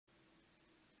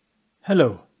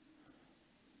Hello.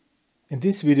 In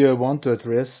this video I want to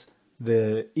address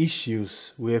the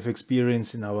issues we have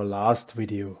experienced in our last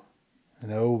video.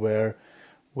 Where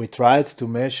we tried to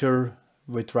measure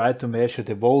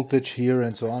the voltage here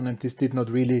and so on, and this did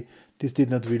not really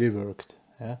work.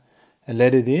 Yeah? And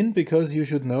let it in, because you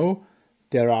should know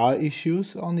there are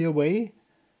issues on your way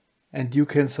and you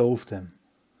can solve them.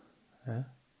 Yeah?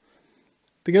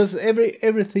 Because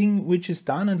everything which is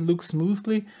done and looks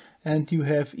smoothly and you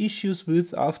have issues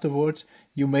with afterwards,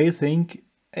 you may think,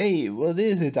 hey, what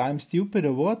is it? I'm stupid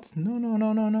or what?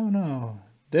 No.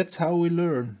 That's how we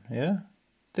learn, yeah?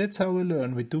 That's how we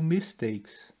learn. We do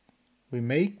mistakes. We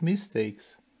make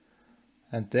mistakes.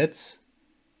 And that's,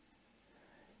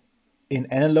 in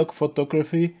analog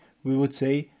photography, we would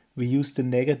say we use the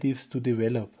negatives to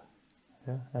develop.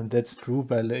 Yeah? And that's true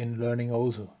in learning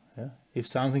also. Yeah? If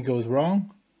something goes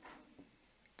wrong,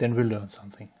 then we learn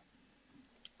something.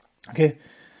 Okay,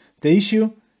 the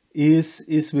issue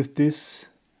is with this,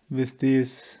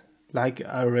 like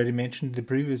I already mentioned in the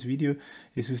previous video,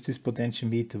 is with this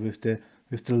potentiometer,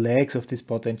 with the legs of this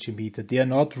potentiometer. They are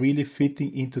not really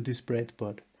fitting into this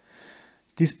breadboard.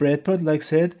 This breadboard, like I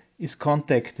said, is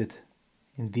contacted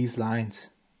in these lines.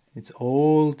 They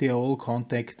are all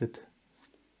contacted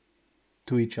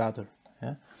to each other.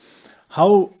 Yeah?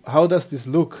 How does this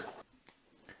look?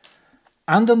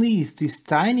 Underneath these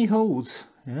tiny holes,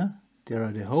 yeah, there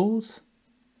are the holes.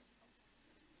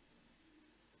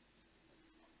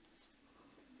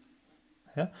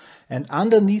 Yeah? And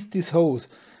underneath these holes,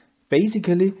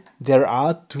 basically there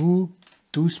are two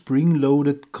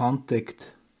spring-loaded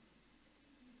contact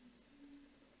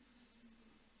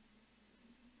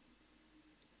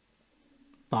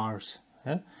bars.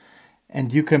 Yeah?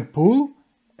 And you can pull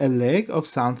a leg of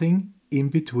something in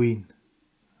between.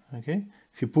 Okay?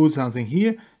 If you pull something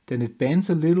here, then it bends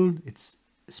a little, it's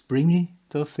springy,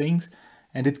 those things,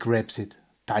 and it grabs it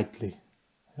tightly.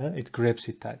 Yeah? It grabs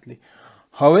it tightly.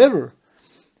 However,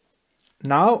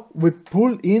 now we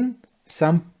pull in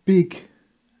some big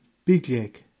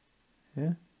leg,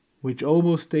 yeah? Which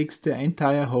almost takes the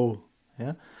entire hole.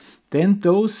 Yeah? Then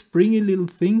those springy little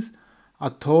things are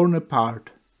torn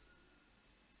apart.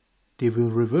 They will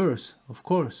reverse, of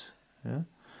course. Yeah?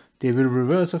 They will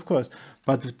reverse, of course.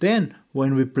 But then,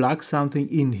 when we plug something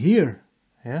in here,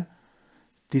 yeah,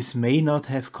 this may not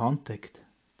have contact.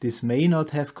 This may not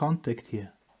have contact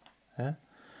here. Yeah?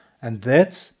 And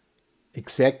that's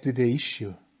exactly the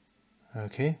issue.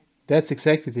 Okay? That's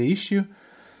exactly the issue.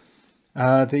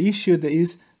 The issue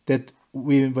is that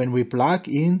when we plug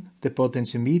in the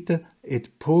potentiometer,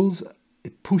 it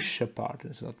pushes apart.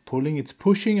 It's not pulling, it's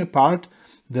pushing apart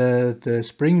the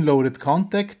spring-loaded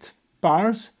contact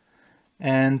bars,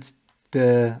 and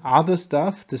the other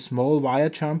stuff, the small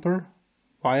jumper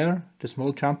wire, does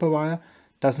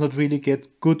not really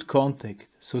get good contact.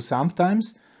 So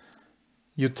sometimes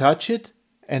you touch it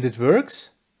and it works,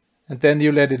 and then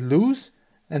you let it loose,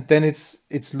 and then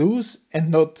it's loose,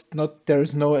 and there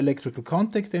is no electrical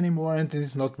contact anymore, and it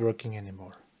is not working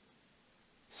anymore.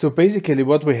 So basically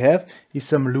what we have is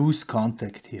some loose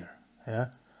contact here,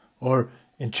 yeah? Or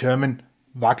in German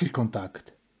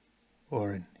Wackelkontakt,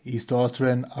 or in East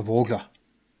Austrian Avogler.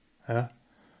 Yeah?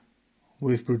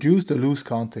 We've produced a loose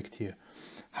contact here.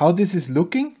 How this is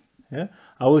looking, yeah?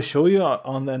 I will show you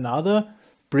on another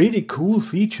pretty cool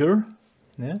feature.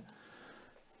 Yeah?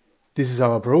 This is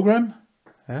our program.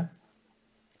 Yeah?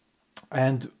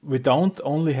 And we don't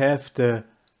only have the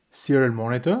serial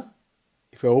monitor.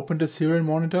 If I open the serial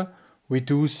monitor, we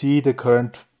do see the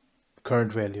current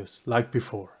values like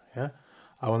before. Yeah?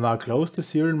 I will now close the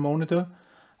serial monitor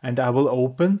and I will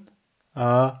open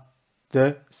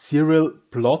the serial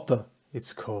plotter,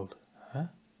 it's called. Yeah?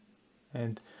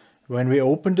 And when we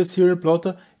open the serial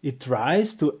plotter, it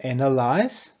tries to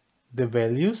analyze the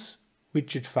values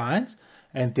which it finds,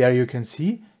 and there you can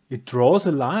see it draws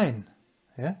a line.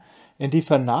 Yeah? And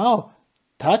if I now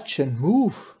touch and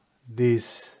move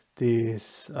this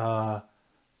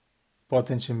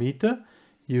potentiometer,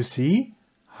 you see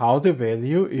how the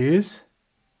value is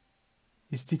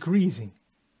decreasing,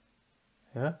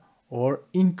 yeah, or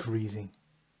increasing.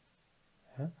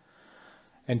 Yeah?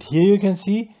 And here you can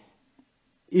see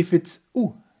if it's,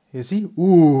 you see,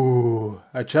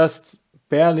 I just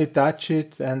barely touch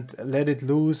it and let it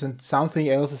loose and something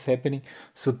else is happening.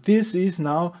 So this is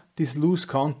now this loose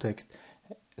contact.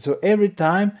 So every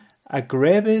time I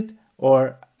grab it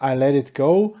or I let it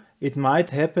go, it might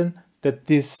happen that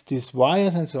these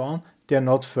wires and so on, they are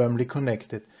not firmly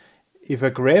connected. If I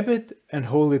grab it and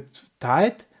hold it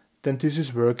tight, then this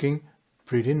is working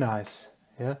pretty nice.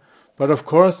 Yeah? But of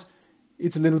course,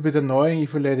 it's a little bit annoying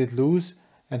if we let it loose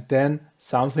and then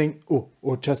something,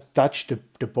 or just touch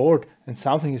the board and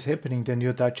something is happening, then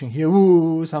you're touching here,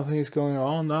 ooh, something is going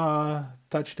on,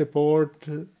 touch the board,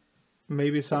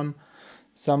 maybe something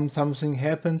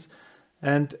happens,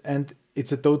 and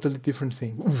it's a totally different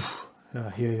thing.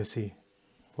 Here you see.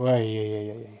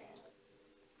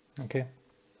 Okay.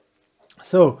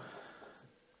 So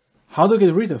how to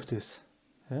get rid of this?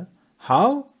 Yeah?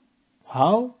 How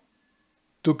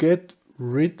to get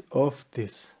rid of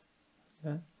this?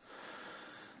 Yeah?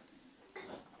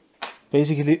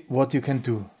 Basically, what you can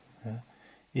do. Yeah?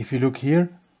 If you look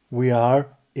here, we are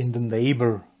in the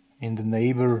neighbor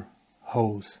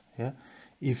hose. Yeah?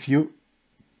 If you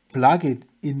plug it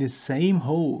in the same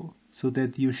hole so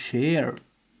that you share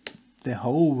the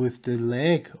hole with the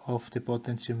leg of the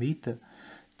potentiometer,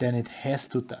 then it has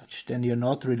to touch. Then you're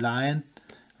not relying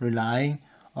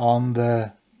on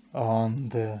the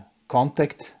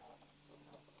contact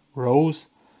rows.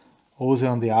 Also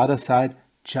on the other side,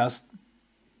 just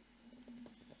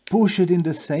push it in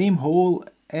the same hole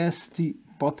as the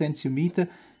potentiometer.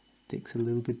 Takes a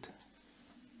little bit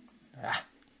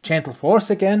gentle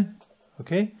force again.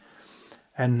 Okay,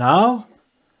 and now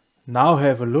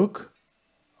have a look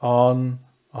on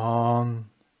our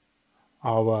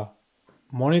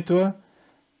monitor.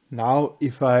 Now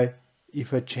if I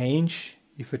change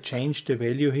the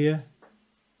value here,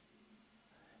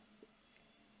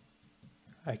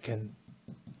 I can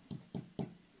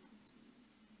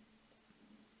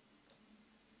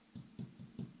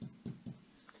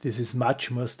this is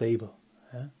much more stable.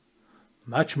 Yeah?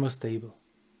 Much more stable.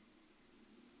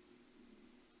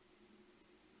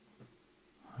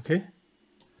 Okay,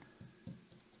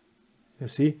 you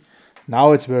see,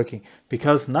 now it's working,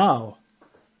 because now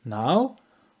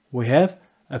we have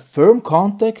a firm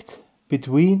contact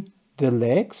between the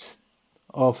legs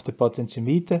of the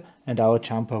potentiometer and our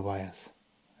jumper wires.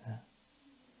 Yeah.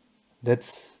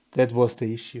 That was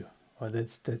the issue, or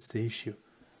that's the issue.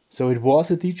 So it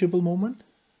was a teachable moment.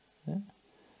 Yeah.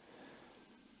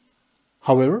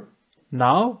 However,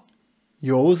 now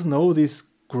you also know this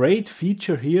great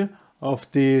feature here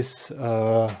of this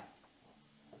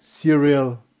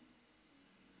serial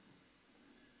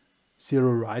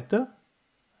writer.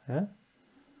 Yeah?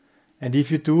 And if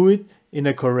you do it in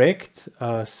a correct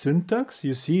syntax,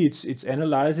 you see it's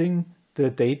analyzing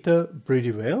the data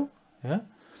pretty well. Yeah?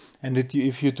 And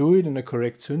if you do it in a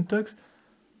correct syntax,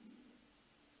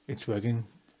 it's working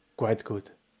quite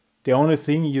good. The only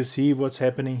thing you see what's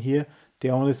happening here, the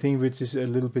only thing which is a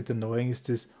little bit annoying is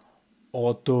this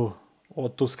auto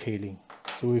scaling.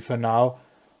 So if I now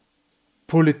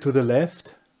pull it to the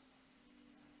left,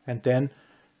 and then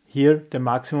here the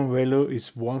maximum value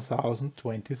is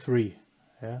 1023,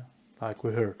 yeah, like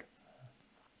we heard.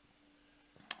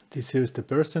 This here is the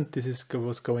percent, this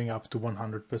was going up to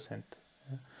 100%.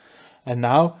 Yeah. And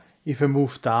now if I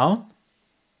move down,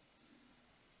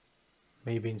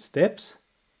 maybe in steps,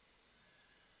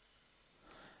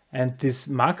 and this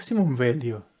maximum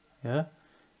value, yeah,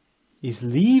 is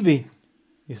leaving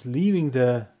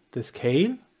the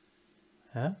scale,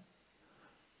 yeah?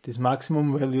 This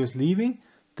maximum value is leaving,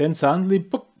 then suddenly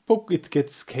it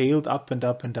gets scaled up and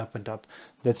up and up and up.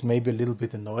 That's maybe a little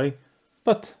bit annoying,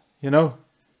 but you know,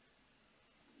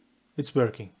 it's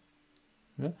working.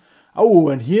 Yeah? Oh,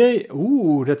 and here,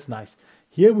 ooh, that's nice.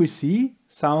 Here we see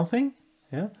something.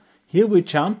 Yeah? Here we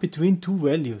jump between two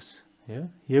values. Yeah?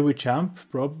 Here we jump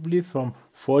probably from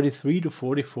 43 to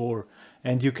 44,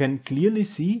 and you can clearly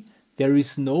see there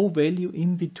is no value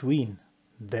in between.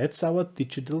 That's our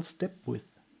digital step width.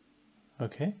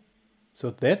 Okay,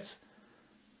 so that's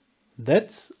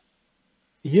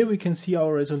here we can see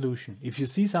our resolution. If you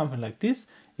see something like this,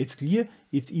 it's clear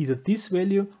it's either this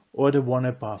value or the one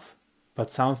above,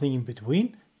 but something in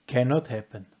between cannot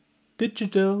happen.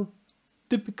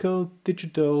 Typical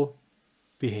digital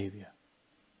behavior.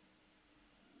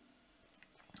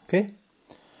 Okay,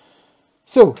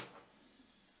 so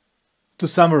to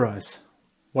summarize,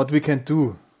 what we can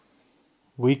do,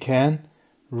 we can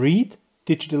read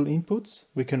digital inputs,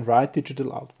 we can write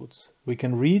digital outputs, we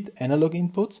can read analog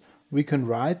inputs, we can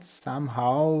write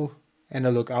somehow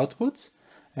analog outputs,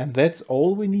 and that's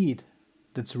all we need.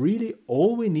 That's really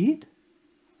all we need.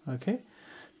 Okay,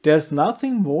 there's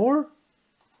nothing more.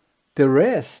 The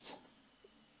rest,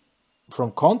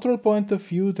 from control point of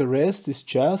view, the rest is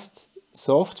just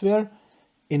software,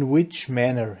 in which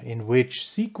manner, in which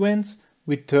sequence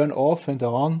we turn off and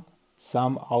on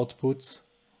some outputs.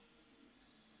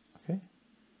 Okay,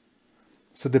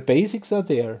 so the basics are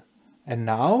there, and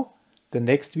now the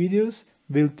next videos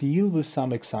will deal with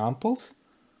some examples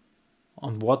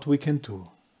on what we can do.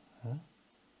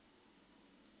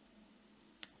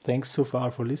 Thanks so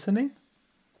far for listening.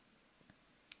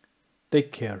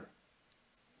 Take care.